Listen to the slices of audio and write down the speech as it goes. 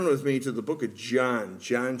With me to the book of John,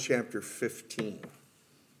 John chapter 15.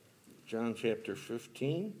 John chapter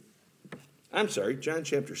 15. I'm sorry, John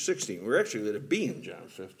chapter 16. We're actually going to be in John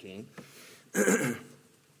 15,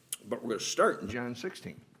 but we're going to start in John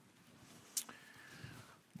 16.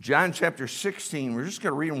 John chapter 16, we're just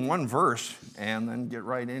going to read in one verse and then get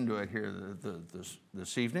right into it here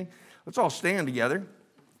this evening. Let's all stand together.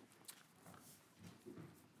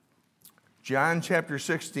 John chapter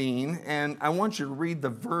 16, and I want you to read the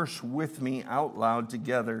verse with me out loud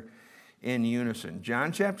together in unison.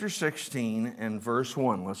 John chapter 16 and verse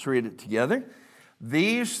 1. Let's read it together.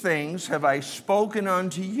 These things have I spoken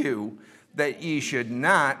unto you, that ye should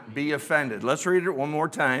not be offended. Let's read it one more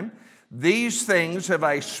time. These things have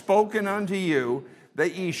I spoken unto you,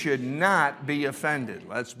 that ye should not be offended.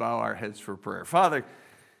 Let's bow our heads for prayer. Father,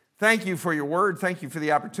 thank you for your word. Thank you for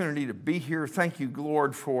the opportunity to be here. Thank you,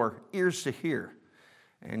 Lord, for ears to hear.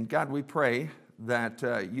 And God, we pray that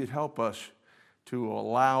you'd help us to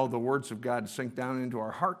allow the words of God to sink down into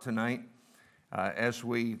our heart tonight as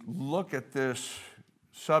we look at this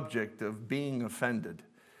subject of being offended.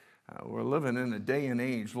 We're living in a day and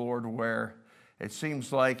age, Lord, where it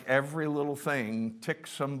seems like every little thing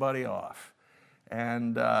ticks somebody off.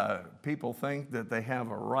 And people think that they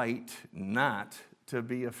have a right not to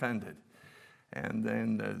be offended. And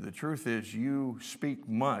then the truth is you speak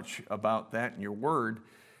much about that in your word.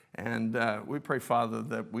 And we pray, Father,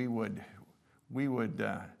 that we would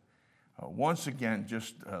once again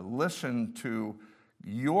just listen to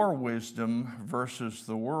your wisdom versus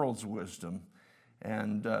the world's wisdom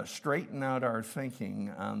and straighten out our thinking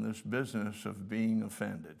on this business of being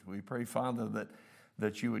offended. We pray, Father,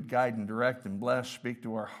 that you would guide and direct and bless, speak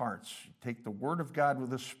to our hearts. Take the word of God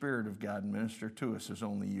with the Spirit of God and minister to us as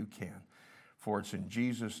only you can. For it's in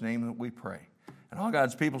Jesus' name that we pray. And all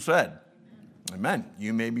God's people said, Amen.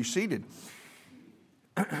 You may be seated.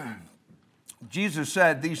 Jesus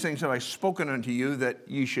said, these things have I spoken unto you, that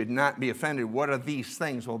ye should not be offended. What are these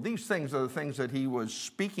things? Well, these things are the things that he was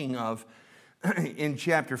speaking of in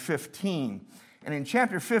chapter 15. And in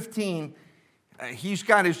chapter 15, he's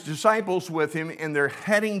got his disciples with him, and they're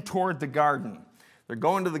heading toward the garden. They're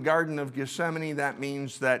going to the Garden of Gethsemane. That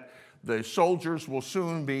means that the soldiers will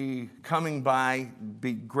soon be coming by,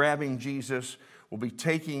 be grabbing Jesus, will be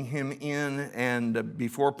taking him in and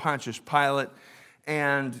before Pontius Pilate,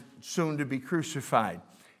 and soon to be crucified.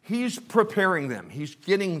 He's preparing them. He's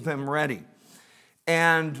getting them ready.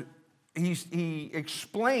 And he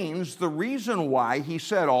explains the reason why he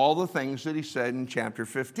said all the things that he said in chapter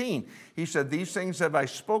 15. He said, these things have I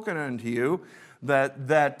spoken unto you,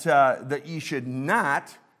 that ye should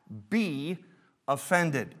not be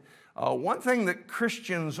offended. One thing that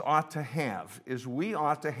Christians ought to have is we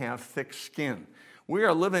ought to have thick skin. We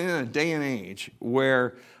are living in a day and age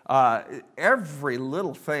where every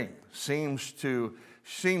little thing seems to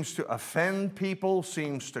offend people,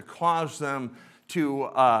 seems to cause them to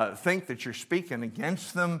think that you're speaking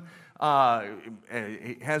against them.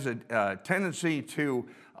 It has a tendency to,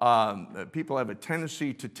 people have a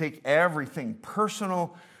tendency to take everything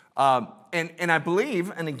personal. And I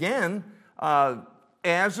believe, and again,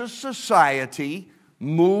 as a society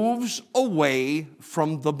moves away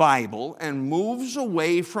from the Bible and moves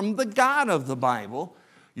away from the God of the Bible,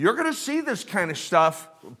 you're going to see this kind of stuff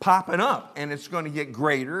popping up, and it's going to get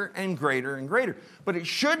greater and greater and greater. But it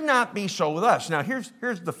should not be so with us. Now, here's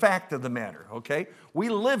the fact of the matter, okay? We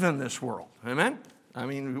live in this world, amen? I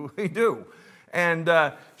mean, we do. And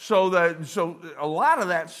so a lot of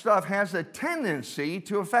that stuff has a tendency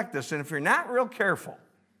to affect us. And if you're not real careful,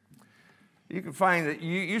 you can find that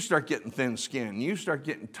you start getting thin skin, you start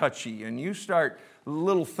getting touchy, and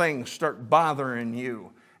little things start bothering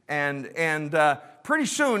you. And pretty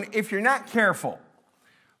soon, if you're not careful,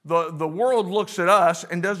 the world looks at us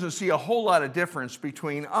and doesn't see a whole lot of difference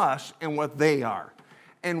between us and what they are.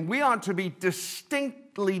 And we ought to be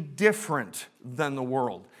distinctly different than the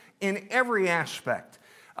world in every aspect,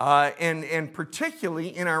 and particularly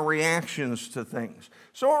in our reactions to things.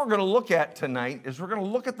 So what we're going to look at tonight is we're going to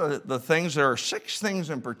look at the things. There are 6 things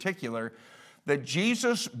in particular that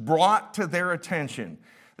Jesus brought to their attention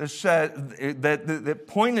that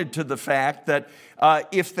pointed to the fact that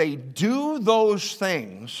if they do those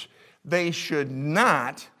things, they should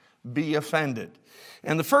not be offended.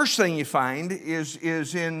 And the first thing you find is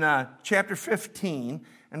in chapter 15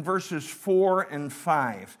 and verses 4 and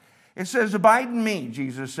 5. It says, abide in me,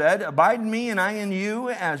 Jesus said. Abide in me and I in you,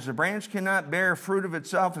 as the branch cannot bear fruit of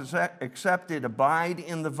itself except it abide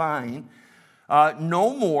in the vine.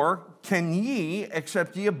 No more can ye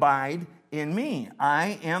except ye abide in me.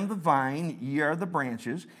 I am the vine, ye are the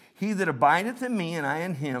branches. He that abideth in me and I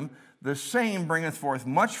in him, the same bringeth forth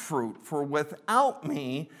much fruit, for without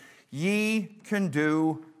me ye can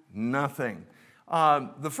do nothing.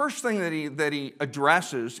 The first thing that he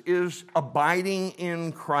addresses is abiding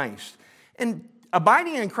in Christ. And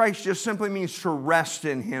abiding in Christ just simply means to rest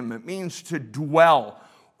in him. It means to dwell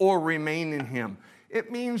or remain in him.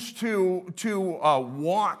 It means to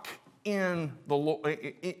walk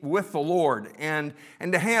with the Lord and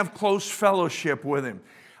to have close fellowship with him.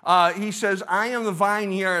 He says, I am the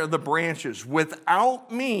vine, ye are the branches.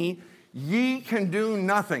 Without me, ye can do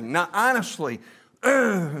nothing. Now, honestly,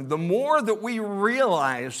 the more that we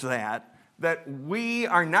realize that we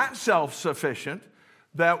are not self-sufficient,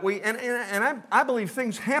 that we, and I believe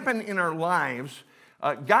things happen in our lives.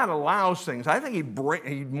 God allows things. I think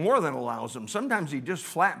he more than allows them. Sometimes he just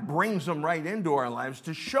flat brings them right into our lives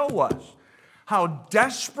to show us how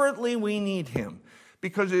desperately we need him.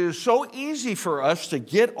 Because it is so easy for us to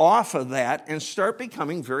get off of that and start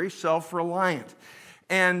becoming very self-reliant.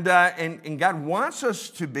 And God wants us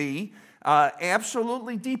to be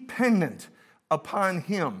absolutely dependent upon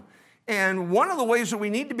him. And one of the ways that we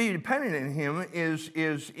need to be dependent on him is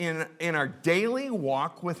in our daily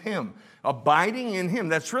walk with him, abiding in him.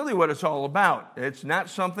 That's really what it's all about. It's not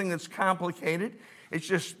something that's complicated. It's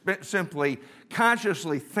just simply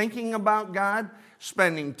consciously thinking about God,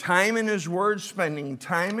 spending time in his word, spending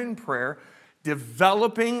time in prayer,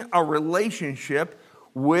 developing a relationship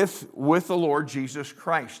with the Lord Jesus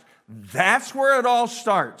Christ. That's where it all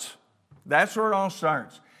starts. That's where it all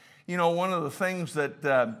starts. You know, one of the things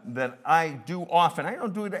that I do often, I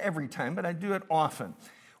don't do it every time, but I do it often.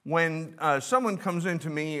 When someone comes into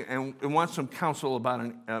me and wants some counsel about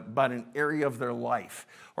an area of their life,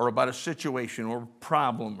 or about a situation or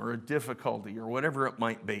problem or a difficulty or whatever it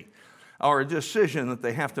might be, or a decision that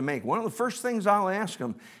they have to make, one of the first things I'll ask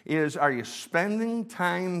them is, are you spending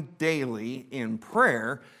time daily in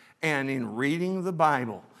prayer and in reading the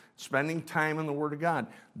Bible? Spending time in the Word of God.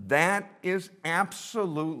 That is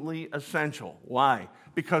absolutely essential. Why?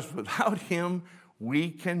 Because without him,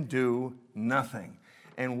 we can do nothing.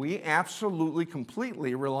 And we absolutely,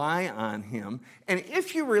 completely rely on him. And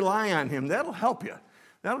if you rely on him, that'll help you.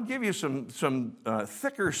 That'll give you some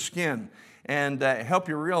thicker skin and help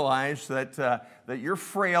you realize that you're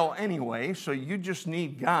frail anyway, so you just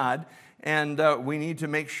need God. And we need to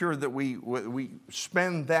make sure that we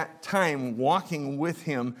spend that time walking with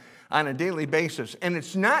him on a daily basis. And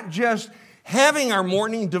it's not just having our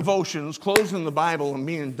morning devotions, closing the Bible, and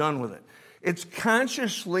being done with it. It's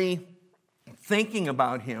consciously thinking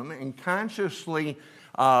about him and consciously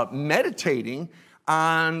meditating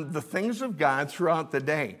on the things of God throughout the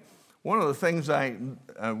day. One of the things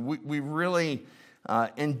we really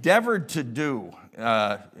endeavored to do,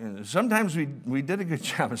 sometimes we did a good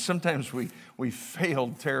job, and sometimes we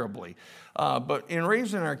failed terribly. But in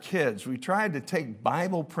raising our kids, we tried to take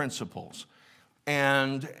Bible principles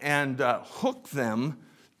and hook them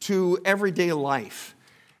to everyday life,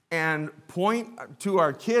 and point to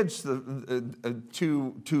our kids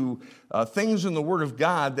to things in the Word of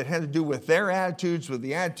God that had to do with their attitudes, with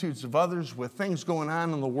the attitudes of others, with things going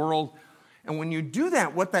on in the world. And when you do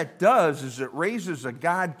that, what that does is it raises a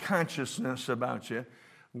God consciousness about you,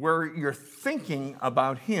 where you're thinking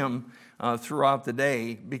about him throughout the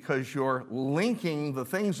day, because you're linking the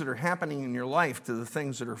things that are happening in your life to the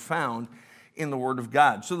things that are found in the Word of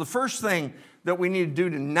God. So the first thing that we need to do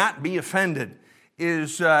to not be offended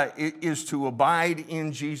is to abide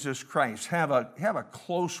in Jesus Christ. Have a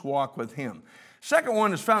close walk with him. Second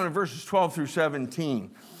one is found in verses 12 through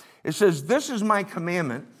 17. It says, "This is my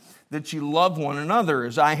commandment, that ye love one another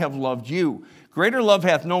as I have loved you. Greater love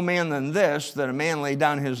hath no man than this, that a man lay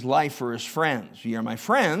down his life for his friends. Ye are my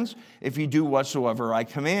friends, if ye do whatsoever I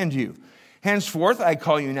command you. Henceforth I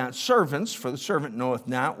call you not servants, for the servant knoweth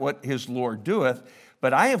not what his Lord doeth,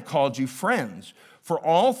 but I have called you friends. For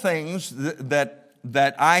all things that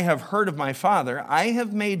I have heard of my Father, I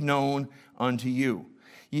have made known unto you.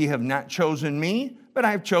 Ye have not chosen me, but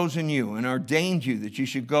I have chosen you, and ordained you that ye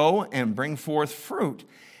should go and bring forth fruit,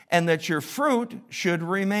 and that your fruit should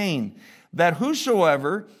remain, that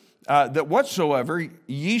whatsoever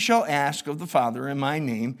ye shall ask of the Father in my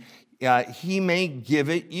name, he may give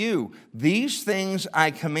it you. These things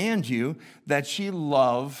I command you, that ye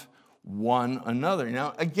love one another."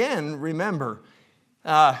 Now, again, remember,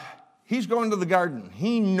 he's going to the garden.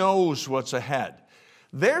 He knows what's ahead.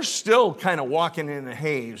 They're still kind of walking in a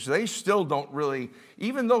haze. They still don't really,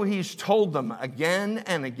 even though he's told them again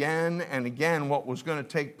and again and again what was going to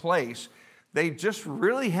take place, they just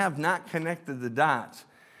really have not connected the dots.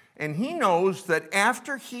 And he knows that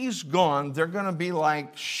after he's gone, they're going to be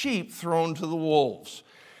like sheep thrown to the wolves.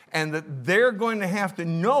 and that they're going to have to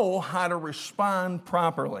know how to respond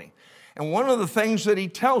properly. And one of the things that he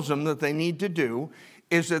tells them that they need to do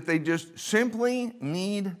is that they just simply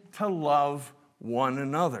need to love one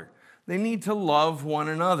another. They need to love one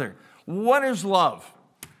another. What is love?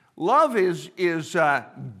 Love is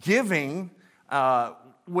giving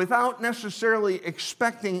without necessarily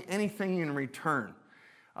expecting anything in return.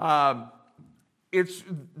 It's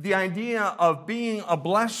the idea of being a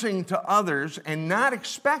blessing to others and not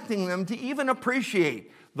expecting them to even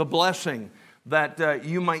appreciate the blessing that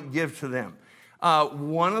you might give to them.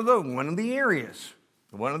 One of the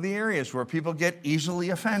areas where people get easily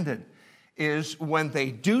offended is when they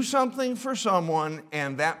do something for someone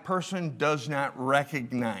and that person does not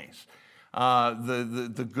recognize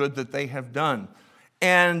the good that they have done.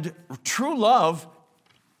 And true love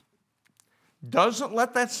doesn't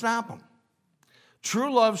let that stop them.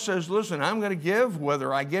 True love says, listen, I'm going to give.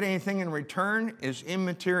 Whether I get anything in return is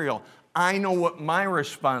immaterial. I know what my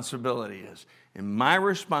responsibility is. And my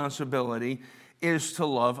responsibility is to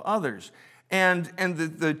love others. And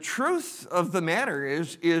the truth of the matter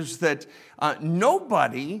is that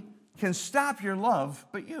nobody can stop your love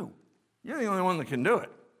but you. You're the only one that can do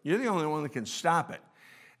it. You're the only one that can stop it.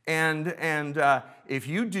 And if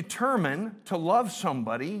you determine to love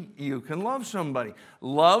somebody, you can love somebody.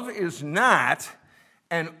 Love is not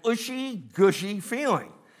an ushy-gushy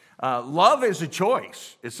feeling. Love is a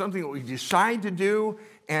choice. It's something that we decide to do,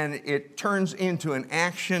 and it turns into an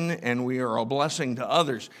action, and we are a blessing to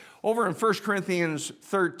others. Over in 1 Corinthians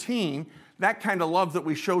 13, that kind of love that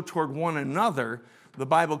we show toward one another, the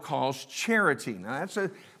Bible calls charity. Now,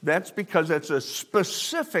 that's because that's a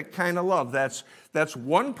specific kind of love. That's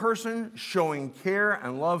one person showing care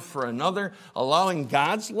and love for another, allowing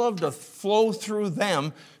God's love to flow through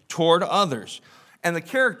them toward others. And the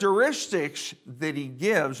characteristics that he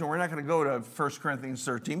gives, and we're not going to go to 1 Corinthians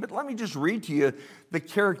 13, but let me just read to you the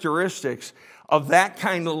characteristics of that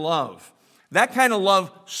kind of love. That kind of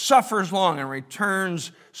love suffers long and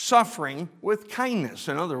returns suffering with kindness.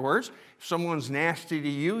 In other words, if someone's nasty to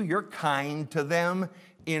you, you're kind to them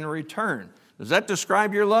in return. Does that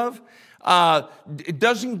describe your love? It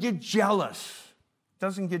doesn't get jealous.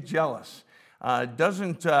 Doesn't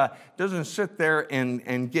sit there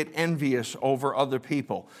and get envious over other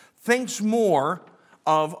people. Thinks more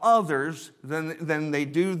of others than they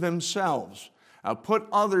do themselves. Put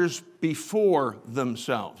others before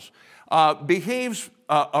themselves. Behaves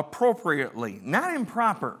appropriately, not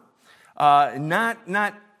improper, not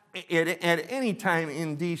at any time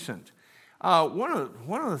indecent. One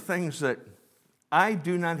of the things that I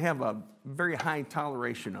do not have a very high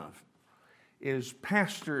toleration of is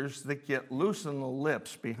pastors that get loose in the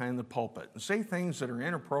lips behind the pulpit and say things that are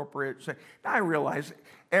inappropriate. Now, I realize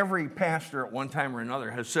every pastor at one time or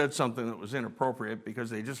another has said something that was inappropriate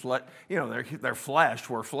because they just let, they're flesh,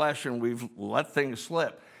 we're flesh, and we've let things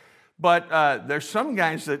slip. But there's some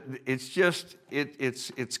guys that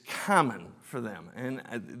it's common for them. And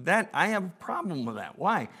that I have a problem with that.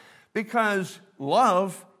 Why? Because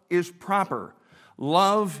love is proper.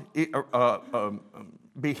 Love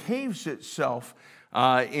behaves itself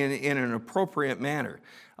in an appropriate manner.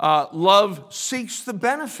 Love seeks the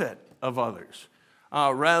benefit of others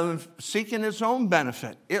rather than seeking its own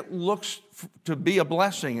benefit. It looks to be a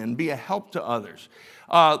blessing and be a help to others.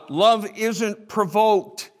 Love isn't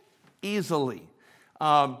provoked easily.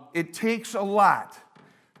 It takes a lot.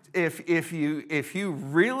 If you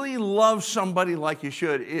really love somebody like you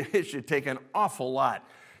should, it should take an awful lot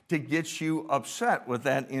to get you upset with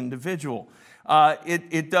that individual.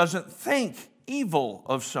 It doesn't think evil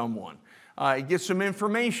of someone. It gets some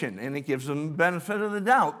information and it gives them the benefit of the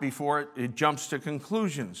doubt before it jumps to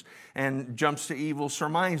conclusions and jumps to evil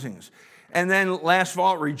surmisings. And then last of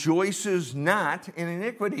all, it rejoices not in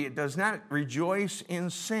iniquity. It does not rejoice in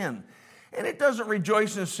sin. And it doesn't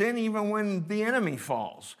rejoice in sin even when the enemy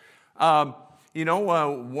falls. One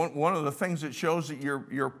of the things that shows that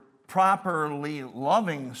you're properly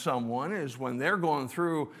loving someone is when they're going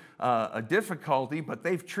through a difficulty, but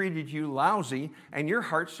they've treated you lousy, and your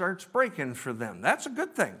heart starts breaking for them. That's a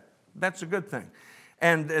good thing. That's a good thing.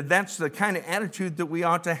 And that's the kind of attitude that we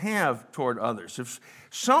ought to have toward others. If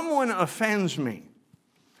someone offends me,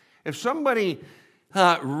 if somebody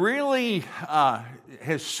really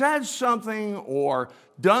has said something or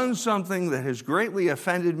done something that has greatly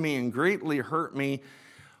offended me and greatly hurt me,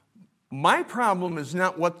 my problem is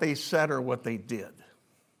not what they said or what they did.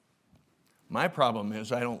 My problem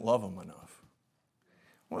is I don't love them enough.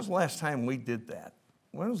 When was the last time we did that?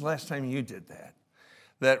 When was the last time you did that?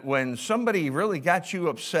 That when somebody really got you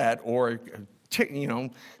upset or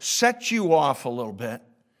set you off a little bit,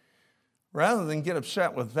 Rather than get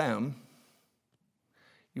upset with them,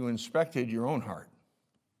 you inspected your own heart.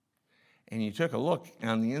 And you took a look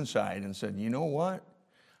on the inside and said, you know what?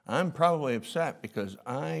 I'm probably upset because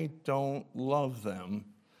I don't love them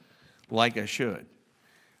like I should.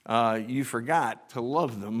 You forgot to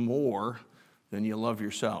love them more than you love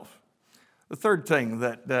yourself. The third thing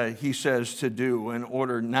that he says to do in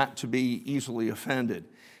order not to be easily offended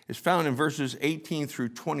is found in verses 18 through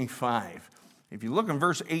 25. If you look in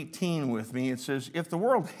verse 18 with me, it says, if the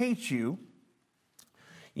world hates you,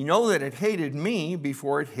 you know that it hated me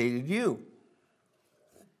before it hated you.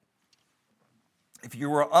 If you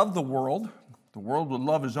were of the world would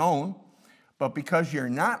love his own. But because you're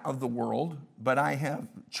not of the world, but I have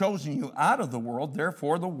chosen you out of the world,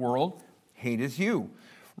 therefore the world hateth you.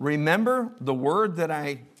 Remember the word that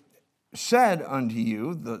I said unto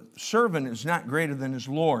you, the servant is not greater than his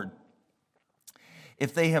Lord.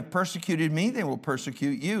 If they have persecuted me, they will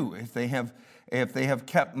persecute you. If they have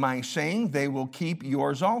kept my saying, they will keep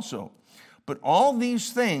yours also. But all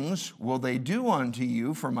these things will they do unto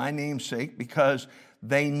you for my name's sake, because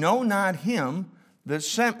they know not him that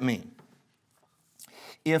sent me.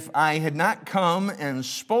 If I had not come and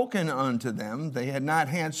spoken unto them, they had not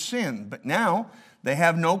had sin. But now they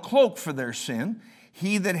have no cloak for their sin.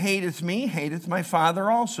 He that hateth me hateth my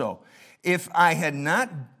Father also. If I had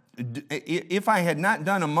not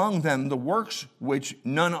done among them the works which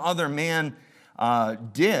none other man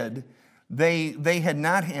did, they had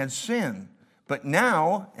not had sin. But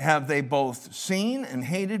now have they both seen and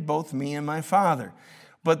hated both me and my Father.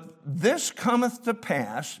 But this cometh to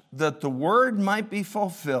pass, that the word might be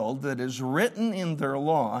fulfilled that is written in their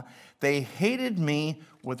law, they hated me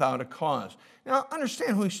without a cause. Now,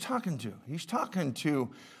 understand who he's talking to. He's talking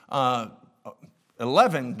to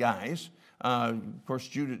 11 guys. Of course,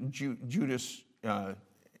 Judas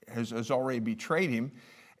has already betrayed him.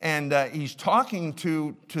 And he's talking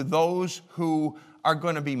to those who are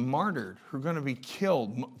going to be martyred, who are going to be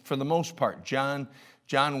killed for the most part. John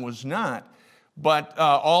was not. But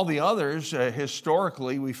all the others,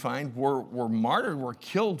 historically, we find were martyred, were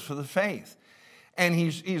killed for the faith. And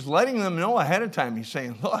he's letting them know ahead of time. He's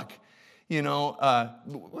saying, look, we've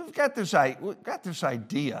got this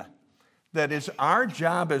idea that it's our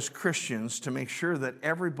job as Christians to make sure that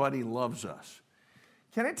everybody loves us.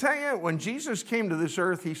 Can I tell you, when Jesus came to this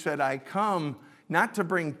earth, he said, I come not to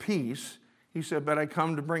bring peace. He said, but I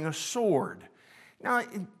come to bring a sword. Now,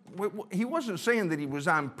 he wasn't saying that he was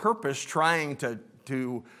on purpose trying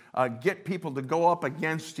to get people to go up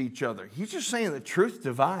against each other. He's just saying that truth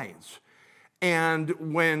divides.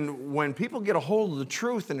 And when people get a hold of the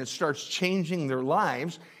truth and it starts changing their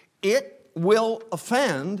lives, it will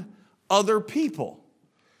offend other people.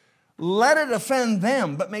 Let it offend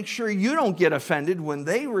them, but make sure you don't get offended when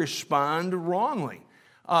they respond wrongly.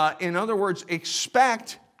 In other words,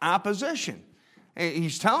 expect opposition.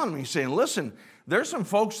 He's telling me, he's saying, listen, there's some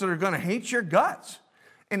folks that are going to hate your guts.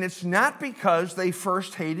 And it's not because they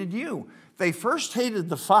first hated you. They first hated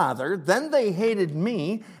the Father, then they hated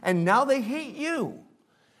me, and now they hate you.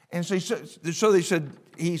 And so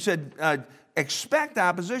he said, expect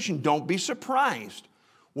opposition. Don't be surprised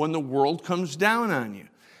when the world comes down on you.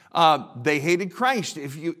 They hated Christ.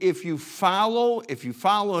 If you follow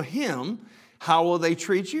him, how will they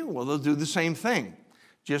treat you? Well, they'll do the same thing.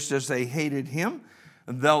 Just as they hated him,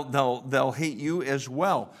 they'll hate you as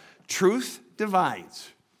well. Truth divides.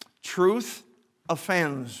 Truth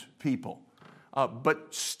offends people.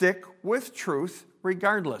 But stick with truth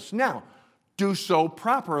regardless. Now, do so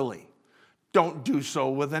properly. Don't do so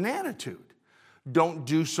with an attitude. Don't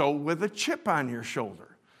do so with a chip on your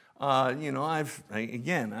shoulder. I've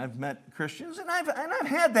met Christians, and I've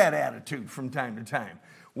had that attitude from time to time,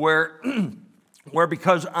 where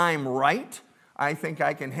because I'm right, I think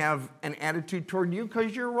I can have an attitude toward you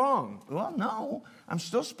because you're wrong. Well, no, I'm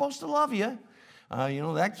still supposed to love you.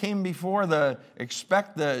 That came before the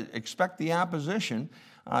expect the opposition.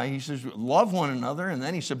 He says, love one another. And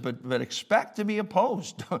then he said, but expect to be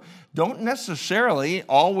opposed. Don't necessarily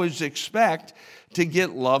always expect to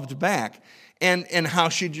get loved back. And how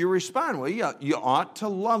should you respond? Well, you ought to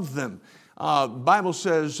love them. Bible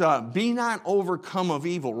says, be not overcome of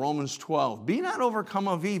evil, Romans 12. Be not overcome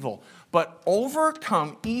of evil, but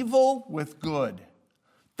overcome evil with good.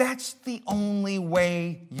 That's the only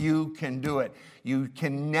way you can do it. You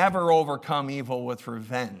can never overcome evil with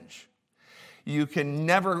revenge. You can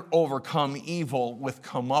never overcome evil with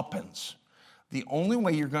comeuppance. The only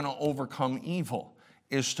way you're going to overcome evil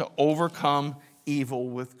is to overcome evil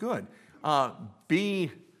with good. Have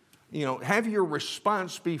your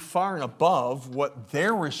response be far and above what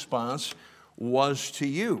their response was to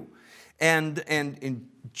you. And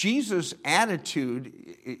Jesus'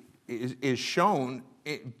 attitude is shown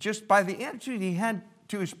just by the attitude he had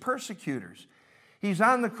to his persecutors. He's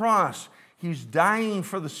on the cross. He's dying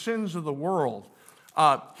for the sins of the world.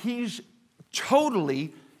 He's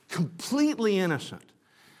totally, completely innocent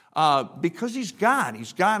because he's God.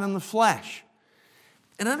 He's God in the flesh.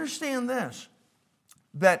 And understand this,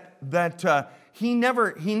 that he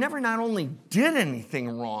never not only did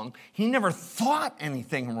anything wrong, he never thought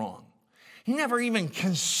anything wrong. He never even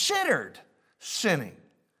considered sinning.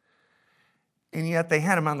 And yet they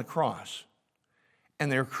had him on the cross,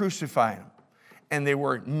 and they were crucifying him, and they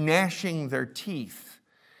were gnashing their teeth,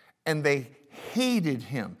 and they hated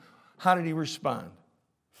him. How did he respond?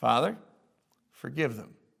 Father, forgive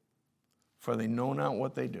them, for they know not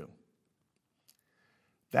what they do.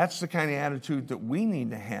 That's the kind of attitude that we need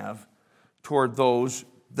to have toward those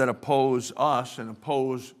that oppose us and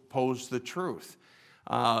oppose the truth.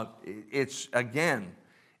 It's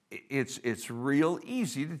real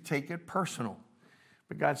easy to take it personal.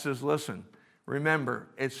 But God says, listen, remember,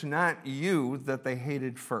 it's not you that they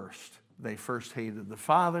hated first. They first hated the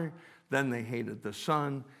Father, then they hated the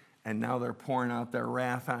Son, and now they're pouring out their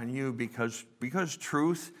wrath on you because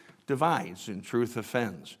truth divides and truth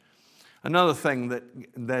offends. Another thing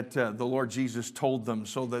that the Lord Jesus told them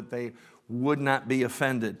so that they would not be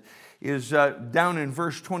offended is down in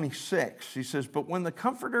verse 26. He says, but when the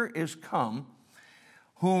Comforter is come,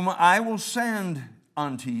 whom I will send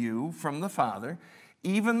unto you from the Father,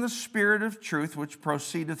 even the Spirit of truth which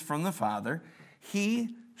proceedeth from the Father,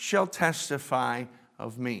 he shall testify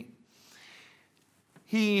of me.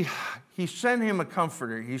 He sent him a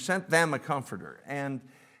comforter. He sent them a comforter. And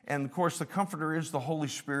of course, the Comforter is the Holy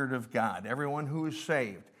Spirit of God. Everyone who is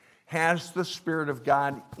saved has the Spirit of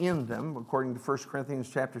God in them. According to 1 Corinthians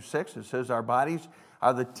chapter 6, it says our bodies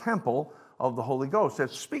are the temple of the Holy Ghost.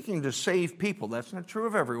 That's speaking to saved people. That's not true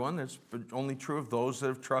of everyone. That's only true of those that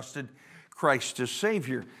have trusted Christ as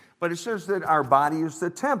Savior. But it says that our body is the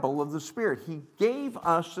temple of the Spirit. He gave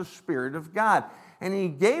us the Spirit of God. And He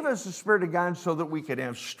gave us the Spirit of God so that we could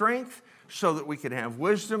have strength, so that we could have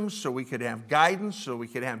wisdom, so we could have guidance, so we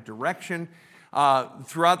could have direction.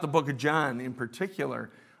 Throughout the book of John in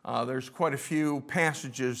particular, there's quite a few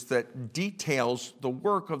passages that details the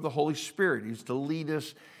work of the Holy Spirit. He's to lead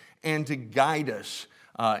us and to guide us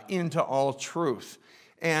into all truth.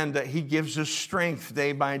 And He gives us strength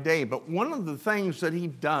day by day. But one of the things that He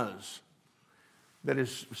does that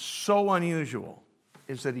is so unusual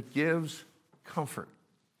is that He gives comfort.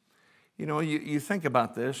 You know, you think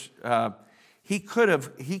about this. He could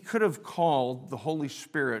have called the Holy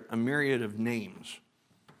Spirit a myriad of names.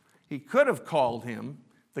 He could have called Him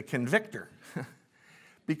the Convictor,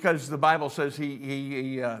 because the Bible says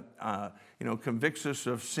He convicts us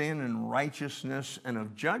of sin and righteousness and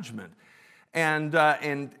of judgment. And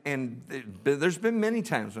there's been many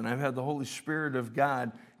times when I've had the Holy Spirit of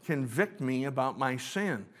God convict me about my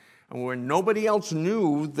sin. And when nobody else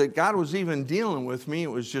knew that God was even dealing with me, it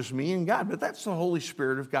was just me and God. But that's the Holy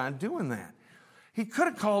Spirit of God doing that. He could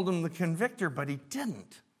have called Him the Convictor, but He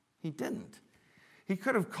didn't. He didn't. He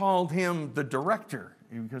could have called Him the Director,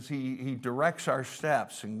 because He directs our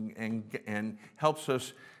steps and helps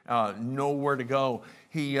us know where to go.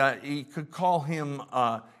 He could call Him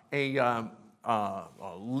a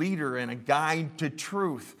leader and a guide to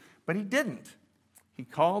truth, but He didn't. He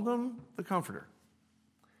called Him the Comforter.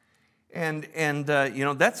 And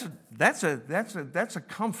that's a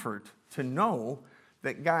comfort to know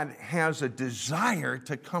that God has a desire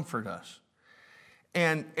to comfort us.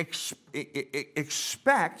 And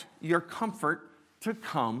expect your comfort to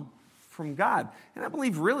come from God. And I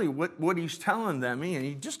believe really what He's telling them, and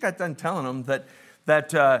He just got done telling them that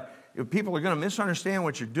people are going to misunderstand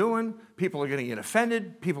what you're doing, people are going to get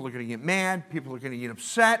offended, people are going to get mad, people are going to get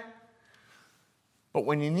upset. But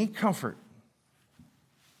when you need comfort,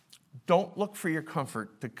 don't look for your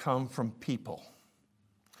comfort to come from people.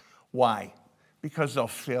 Why? Because they'll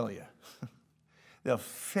fail you. They'll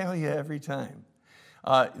fail you every time.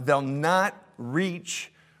 They'll not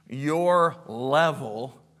reach your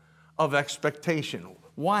level of expectation.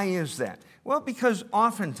 Why is that? Well, because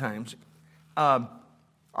oftentimes I'm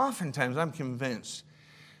convinced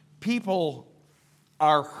people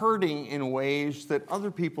are hurting in ways that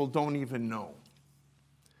other people don't even know.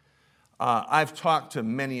 I've talked to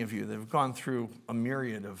many of you that have gone through a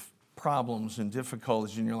myriad of problems and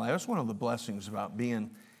difficulties in your life. That's one of the blessings about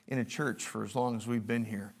being in a church for as long as we've been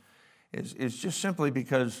here. It's just simply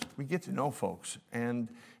because we get to know folks and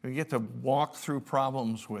we get to walk through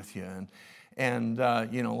problems with you. And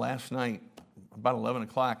last night, about 11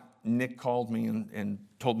 o'clock, Nick called me and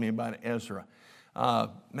told me about Ezra.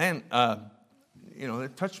 It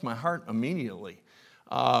touched my heart immediately.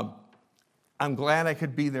 I'm glad I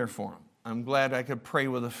could be there for him. I'm glad I could pray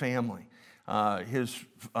with the family. His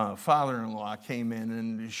father-in-law came in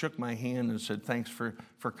and shook my hand and said, thanks for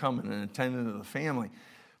coming and attending to the family.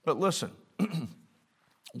 But listen,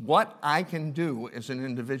 what I can do as an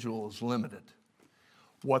individual is limited.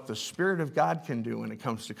 What the Spirit of God can do when it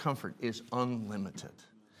comes to comfort is unlimited.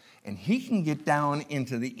 And he can get down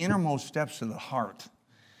into the innermost depths of the heart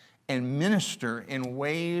and minister in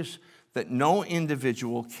ways that no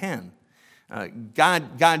individual can.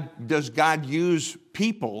 Does God use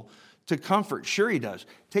people to comfort? Sure he does.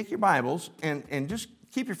 Take your Bibles and just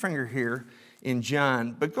keep your finger here in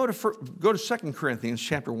John, but go to 2 Corinthians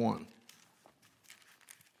chapter 1.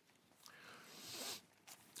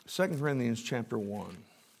 2 Corinthians chapter 1.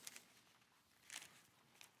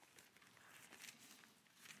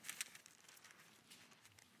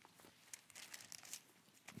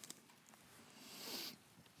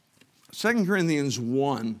 Second Corinthians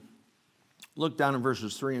 1, look down in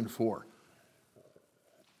verses 3 and 4.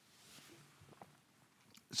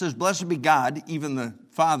 It says, blessed be God, even the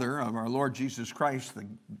Father of our Lord Jesus Christ,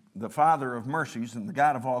 the Father of mercies and the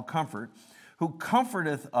God of all comfort, who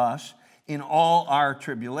comforteth us in all our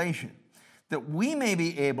tribulation, that we may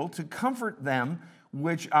be able to comfort them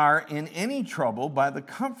which are in any trouble by the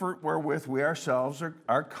comfort wherewith we ourselves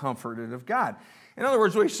are comforted of God. In other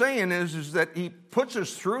words, what he's saying is that he puts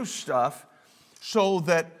us through stuff so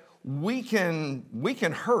that we can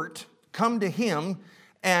hurt, come to him,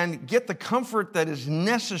 and get the comfort that is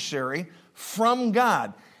necessary from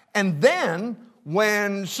God. And then,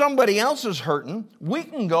 when somebody else is hurting, we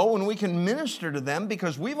can go and we can minister to them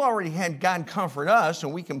because we've already had God comfort us,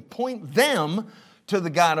 and we can point them to the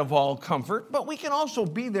God of all comfort, but we can also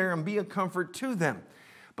be there and be a comfort to them.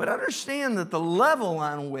 But understand that the level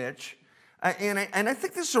on which, and I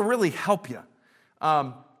think this will really help you,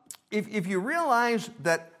 if you realize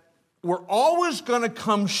that we're always going to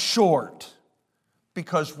come short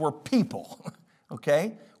because we're people,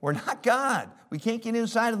 okay? We're not God. We can't get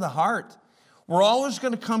inside of the heart. We're always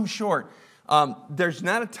going to come short. There's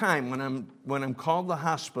not a time when I'm called to the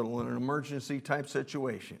hospital in an emergency type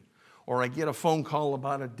situation, or I get a phone call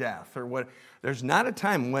about a death, or what. There's not a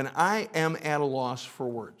time when I am at a loss for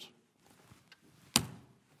words.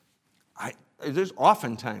 There's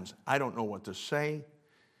oftentimes I don't know what to say.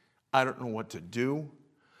 I don't know what to do.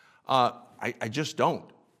 I just don't.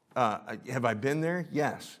 Have I been there?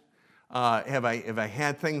 Yes. Have I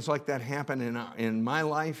had things like that happen in my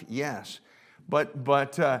life? Yes. But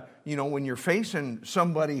when you're facing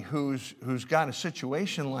somebody who's got a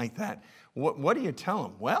situation like that, what do you tell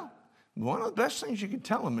them? Well, one of the best things you can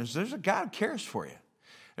tell them is there's a God who cares for you.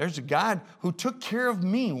 There's a God who took care of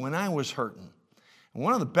me when I was hurting. And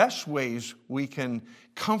one of the best ways we can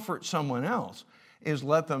comfort someone else is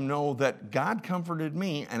let them know that God comforted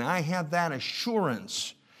me, and I have that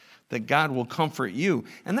assurance that God will comfort you.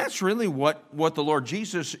 And that's really what the Lord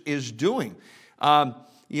Jesus is doing.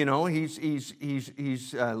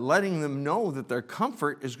 He's letting them know that their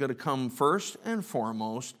comfort is going to come first and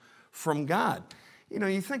foremost from God.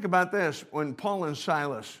 You think about this. When Paul and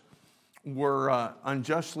Silas were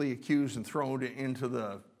unjustly accused and thrown into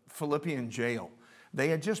the Philippian jail, they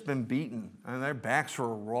had just been beaten, and their backs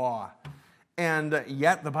were raw. And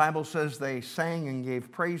yet the Bible says they sang and gave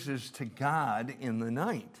praises to God in the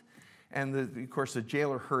night. And of course the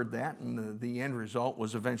jailer heard that, and the end result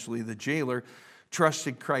was eventually the jailer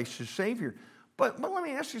trusted Christ as Savior. But let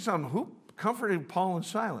me ask you something. Who comforted Paul and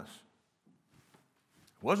Silas?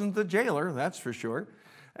 It wasn't the jailer, that's for sure.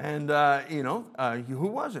 And, who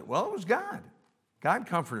was it? Well, it was God. God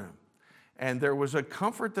comforted them. And there was a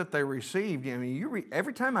comfort that they received. I mean,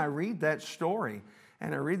 every time I read that story,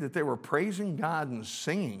 and I read that they were praising God and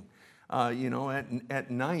singing, at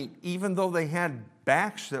night, even though they had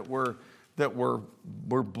backs that were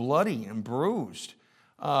bloody and bruised,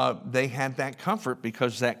 they had that comfort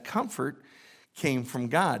because that comfort came from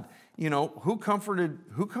God. Who comforted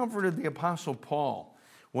the Apostle Paul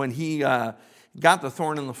when he got the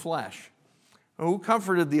thorn in the flesh? Who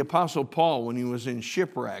comforted the Apostle Paul when he was in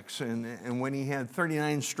shipwrecks and when he had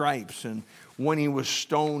 39 stripes and when he was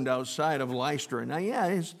stoned outside of Lystra? Now, yeah,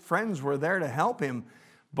 his friends were there to help him,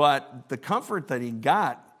 but the comfort that he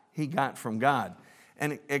got from God.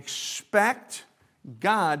 And expect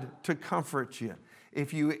God to comfort you.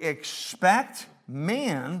 If you expect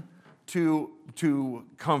man to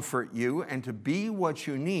comfort you and to be what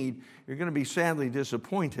you need, you're going to be sadly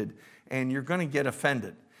disappointed and you're going to get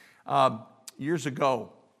offended. Years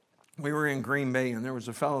ago, we were in Green Bay, and there was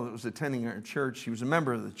a fellow that was attending our church. He was a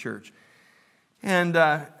member of the church. And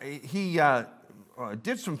he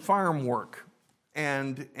did some farm work.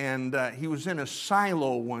 And he was in a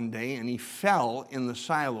silo one day, and he fell in the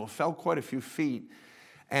silo, fell quite a few feet,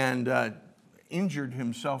 and injured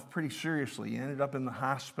himself pretty seriously. He ended up in the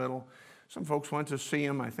hospital. Some folks went to see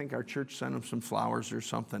him. I think our church sent him some flowers or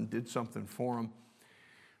something, did something for him.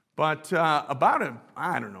 But about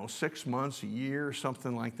 6 months, a year,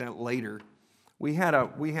 something like that later, we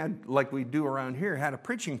had, like we do around here, had a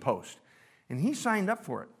preaching post. And he signed up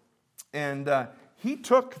for it. And he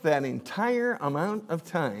took that entire amount of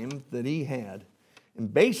time that he had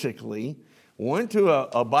and basically went to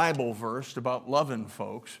a Bible verse about loving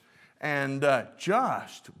folks and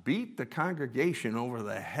just beat the congregation over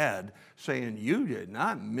the head, saying, "You did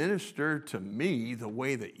not minister to me the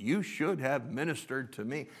way that you should have ministered to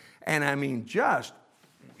me." And I mean, just,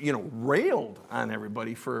 railed on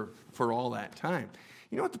everybody for all that time.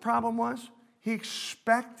 You know what the problem was? He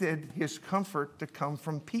expected his comfort to come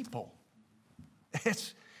from people.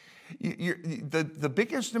 The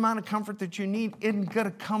biggest amount of comfort that you need isn't going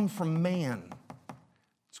to come from man.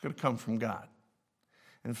 It's going to come from God.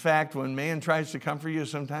 In fact, when man tries to comfort you,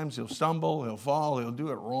 sometimes he'll stumble, he'll fall, he'll do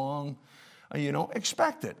it wrong.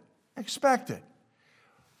 Expect it. Expect it.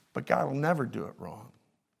 But God will never do it wrong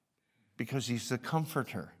because he's the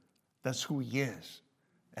comforter. That's who he is.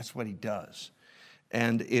 That's what he does.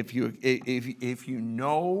 And if you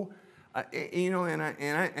know, and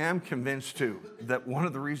I am convinced too that one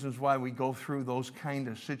of the reasons why we go through those kind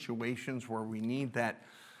of situations where we need that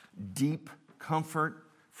deep comfort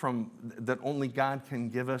from that only God can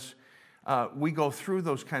give us, we go through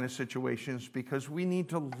those kind of situations because we need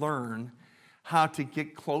to learn how to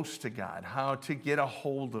get close to God, how to get a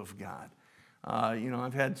hold of God.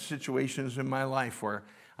 I've had situations in my life where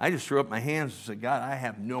I just threw up my hands and said, "God, I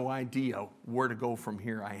have no idea where to go from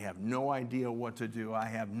here. I have no idea what to do. I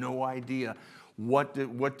have no idea what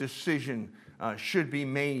decision should be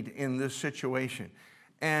made in this situation."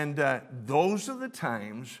 And those are the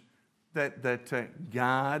times that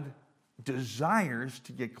God desires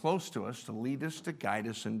to get close to us, to lead us, to guide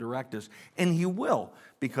us, and direct us. And he will,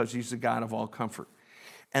 because he's the God of all comfort.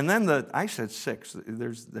 And then I said 6.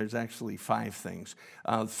 There's actually 5 things.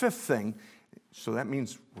 The 5th thing, so that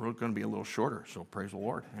means we're going to be a little shorter, so praise the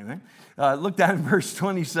Lord. Amen. Look down in verse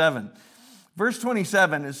 27. Verse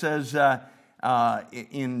 27, it says,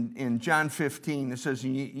 in John 15, it says,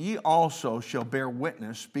 "Ye also shall bear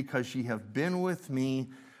witness, because ye have been with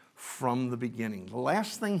me from the beginning." The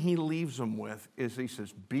last thing he leaves them with is he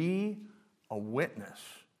says, be a witness.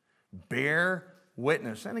 Bear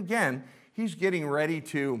witness. And again, he's getting ready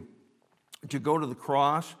to go to the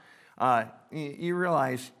cross. You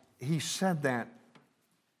realize he said that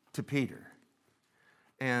to Peter.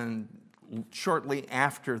 And shortly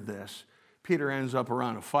after this, Peter ends up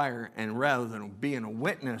around a fire, and rather than being a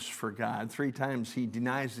witness for God, 3 times he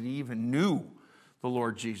denies that he even knew the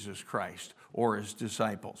Lord Jesus Christ or his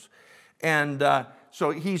disciples. And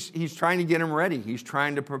so he's trying to get them ready. He's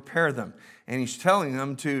trying to prepare them. And he's telling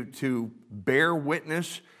them to bear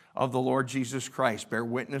witness of the Lord Jesus Christ, bear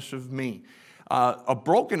witness of me. A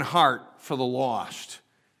broken heart for the lost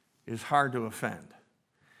is hard to offend.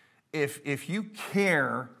 If you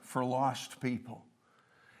care for lost people,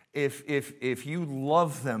 if you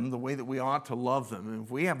love them the way that we ought to love them,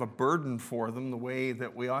 if we have a burden for them the way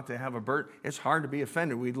that we ought to have a burden, it's hard to be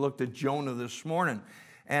offended. We looked at Jonah this morning,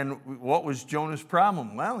 and what was Jonah's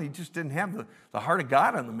problem? Well, he just didn't have the heart of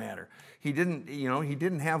God on the matter. He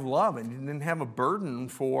didn't have love, and he didn't have a burden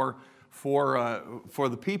for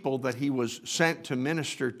the people that he was sent to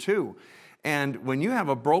minister to. And when you have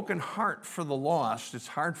a broken heart for the lost, it's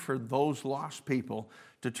hard for those lost people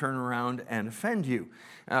to turn around and offend you.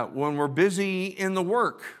 When we're busy in the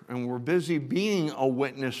work and we're busy being a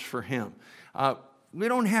witness for him, we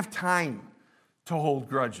don't have time to hold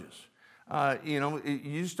grudges. You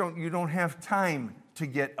don't have time to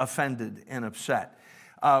get offended and upset.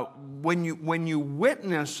 When you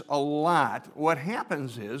witness a lot, what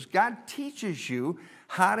happens is God teaches you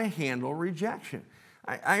how to handle rejection.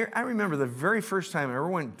 I remember the very first time I ever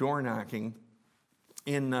went door knocking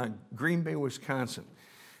in Green Bay, Wisconsin.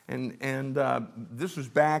 And this was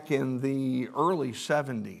back in the early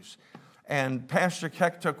 70s. And Pastor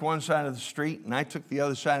Keck took one side of the street, and I took the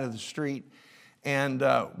other side of the street. And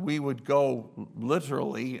we would go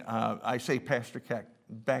literally, I say Pastor Keck,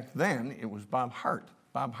 back then it was Bob Hart.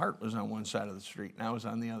 Bob Hart was on one side of the street, and I was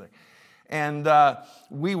on the other. And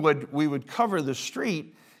we would cover the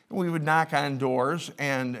street. We would knock on doors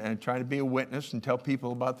and try to be a witness and tell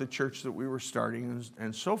people about the church that we were starting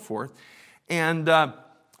and so forth. And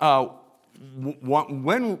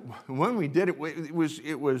when we did it,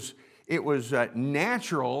 It was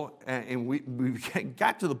natural, and we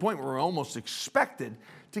got to the point where we almost expected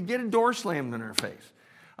to get a door slammed in our face.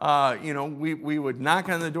 We would knock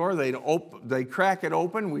on the door, they'd crack it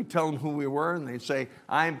open, we'd tell them who we were, and they'd say,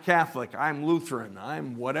 I'm Catholic, I'm Lutheran,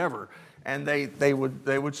 I'm whatever. And they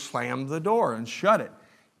would slam the door and shut it.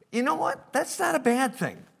 You know what? That's not a bad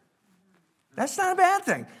thing. That's not a bad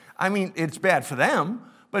thing. I mean, it's bad for them,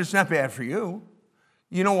 but it's not bad for you.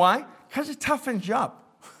 You know why? Because it toughens you up.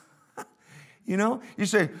 You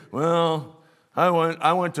say, well,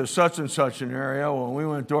 I went to such and such an area when we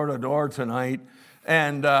went door to door tonight,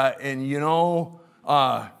 and boy,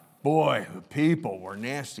 the people were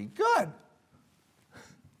nasty. Good.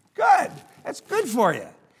 That's good for you.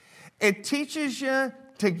 It teaches you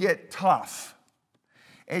to get tough.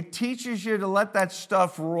 It teaches you to let that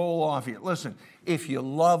stuff roll off you. Listen, if you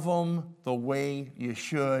love them the way you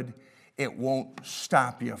should, it won't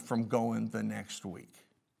stop you from going the next week.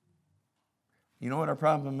 You know what our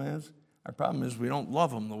problem is? Our problem is we don't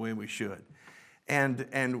love them the way we should. And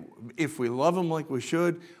if we love them like we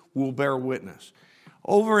should, we'll bear witness.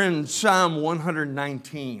 Over in Psalm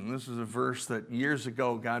 119, this is a verse that years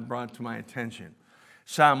ago God brought to my attention.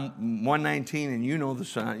 Psalm 119, and you know the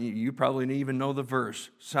psalm, you probably even know the verse.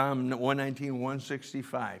 Psalm 119,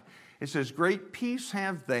 165. It says, great peace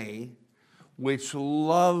have they which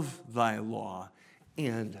love thy law,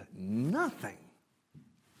 and nothing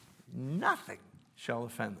shall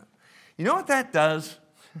offend them. You know what that does?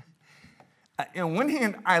 On one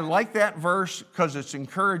hand, I like that verse because it's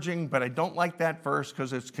encouraging, but I don't like that verse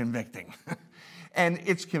because it's convicting. And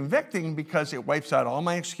it's convicting because it wipes out all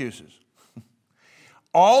my excuses.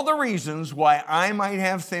 All the reasons why I might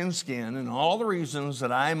have thin skin and all the reasons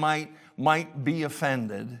that I might be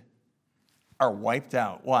offended are wiped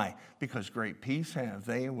out. Why? Because great peace have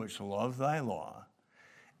they which love thy law,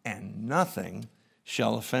 and nothing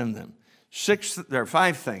shall offend them. There are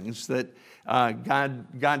 5 things that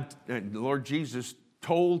Lord Jesus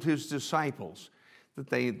told his disciples that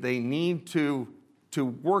they need to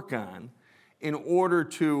work on in order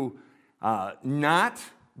to not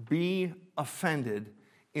be offended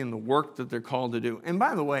in the work that they're called to do. And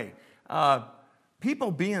by the way,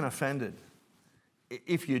 people being offended,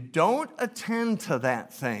 if you don't attend to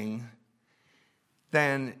that thing,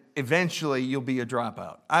 then eventually you'll be a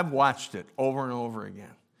dropout. I've watched it over and over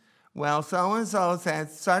again. Well, so-and-so said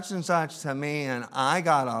such and such to me, and I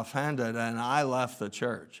got offended, and I left the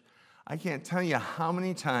church. I can't tell you how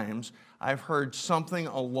many times I've heard something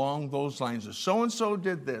along those lines. So-and-so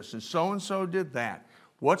did this, and so-and-so did that.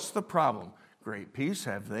 What's the problem? Great peace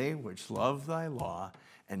have they which love thy law,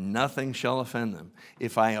 and nothing shall offend them.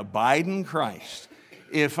 If I abide in Christ,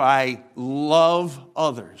 if I love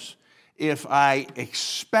others, if I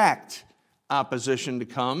expect opposition to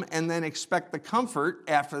come, and then expect the comfort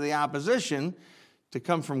after the opposition to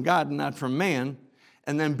come from God and not from man,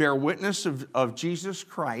 and then bear witness of Jesus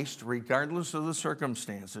Christ, regardless of the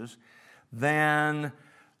circumstances, then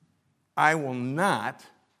I will not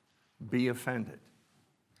be offended.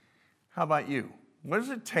 How about you? What does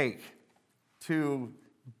it take to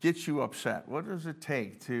get you upset? What does it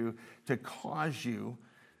take to cause you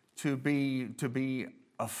to be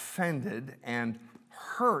offended and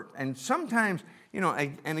hurt? And sometimes,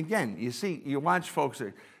 and again, you watch folks that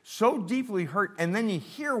are so deeply hurt, and then you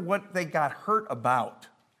hear what they got hurt about.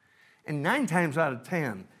 And 9 times out of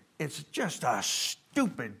 10, it's just a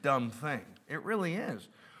stupid, dumb thing. It really is.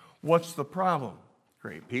 What's the problem?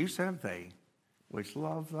 Great peace have they which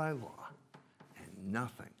love thy law, and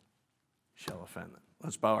nothing shall offend them.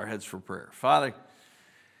 Let's bow our heads for prayer. Father,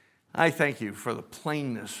 I thank you for the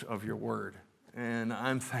plainness of your word, and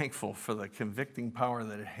I'm thankful for the convicting power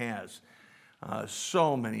that it has.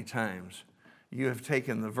 So many times you have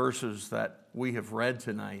taken the verses that we have read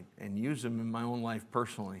tonight and used them in my own life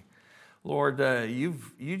personally. Lord, you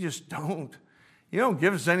don't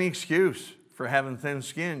give us any excuse for having thin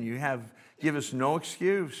skin. Give us no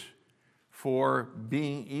excuse for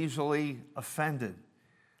being easily offended.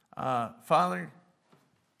 Father,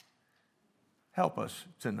 help us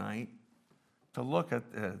tonight to look at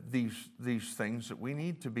these things that we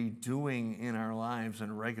need to be doing in our lives on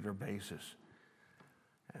a regular basis.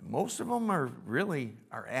 And most of them are really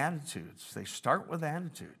our attitudes. They start with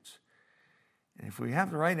attitudes. And if we have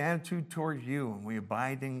the right attitude toward you and we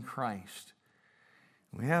abide in Christ,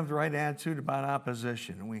 we have the right attitude about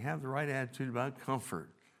opposition, and we have the right attitude about comfort,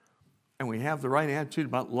 and we have the right attitude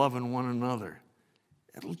about loving one another,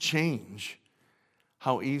 it'll change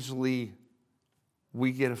how easily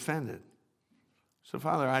we get offended. So,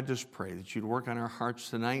 Father, I just pray that you'd work on our hearts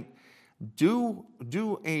tonight. Do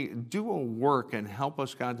a work and help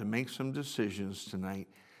us, God, to make some decisions tonight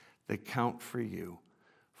that count for you.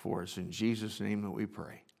 For us in Jesus' name that we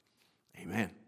pray. Amen.